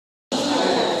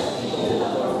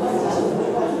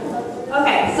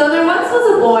So there once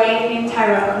was a boy named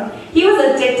Tyrone. He was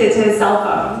addicted to his cell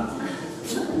phone.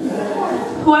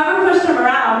 Whoever pushed him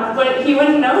around, he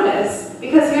wouldn't notice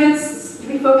because he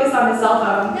would be focused on his cell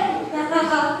phone.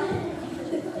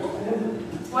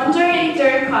 One day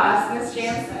during class, Miss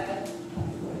James said,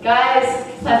 "Guys,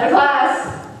 it's time for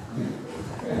class."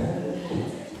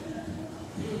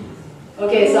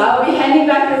 Okay, so I will be handing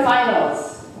back your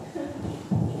finals.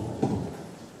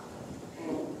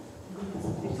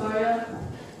 Victoria?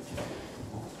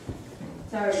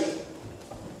 Sorry.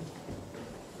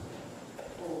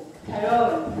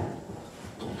 Tyrone?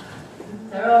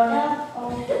 Tyrone?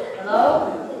 Hello?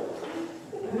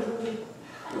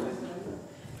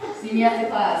 See me after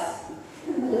class.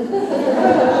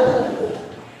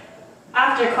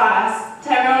 After class,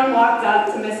 Tyrone walked up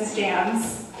to Mrs. Jams.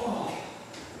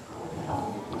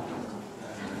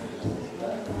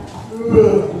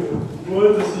 What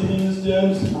to see Miss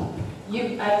Jams? I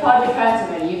applaud your parents.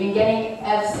 You've been getting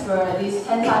F's for at least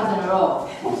 10 times in a row.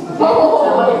 So I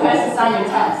want your parents to sign your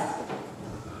test.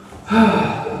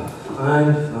 Fine.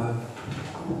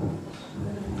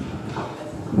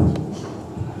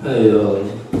 Hey,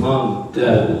 Mom,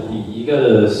 Dad, you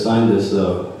gotta sign this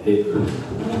paper.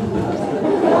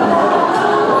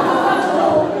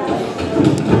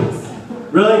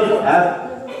 Really?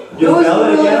 It was a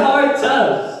really again? hard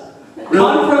test. Really?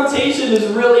 Confrontation is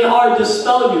really hard to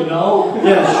spell, you know?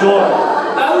 Yeah, sure.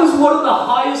 That was one of the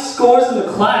highest scores in the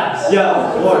class. Yeah,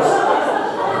 of course.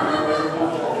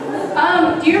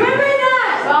 Do you remember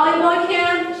that volleyball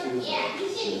camp? Yeah, you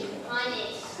should find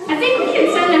it. I think we can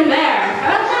send him there.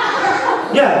 How about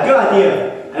that? Yeah, good idea.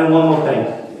 And one more thing.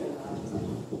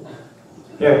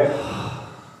 Here.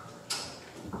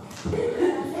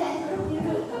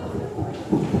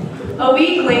 A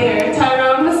week later,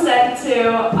 Tyrone was sent to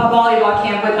a volleyball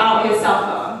camp without his cell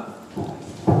phone.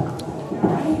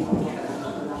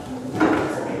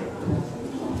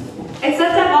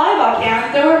 Except at volleyball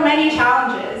camp, there were many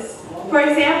challenges. For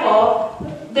example,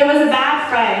 there was a bad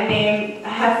friend named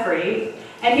Heffrey,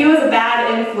 and he was a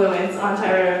bad influence on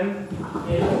Tyrone.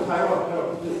 Hey,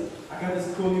 Tyrone, I got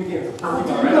this cool new game.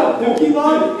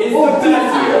 Pokemon? It's the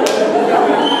best here.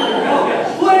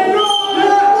 Let go!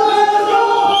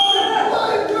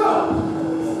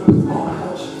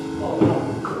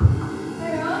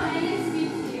 Tyrone, I need to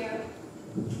speak to you.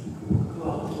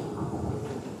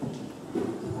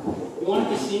 You wanted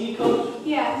to see me, Coach?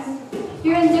 Yes.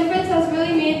 Your indifference has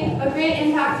really made a great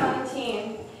impact on the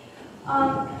team.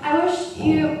 I wish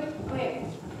you... Wait.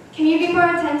 Can you be more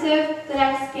attentive the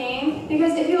next game?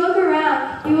 Because if you look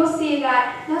around, you will see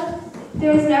that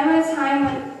there is never a time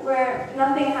where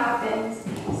nothing happens.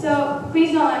 So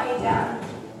please don't let me down.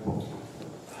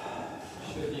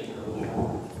 Sure thing, Coach.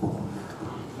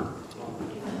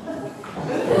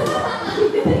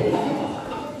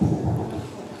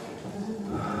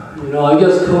 You know, I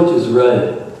guess Coach is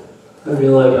right. I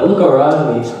mean, like, I look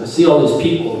around me, I see all these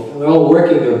people, and they're all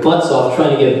working their butts off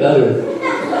trying to get better.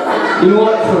 You know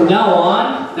what? From now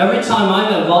on, every time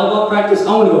I'm at volleyball practice, I'm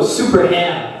going to go super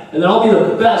ham, and then I'll be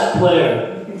the best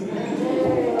player.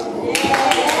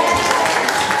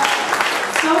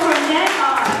 So from then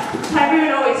on,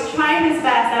 Tyrone always tried his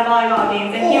best at volleyball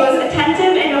games, and he was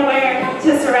attentive and aware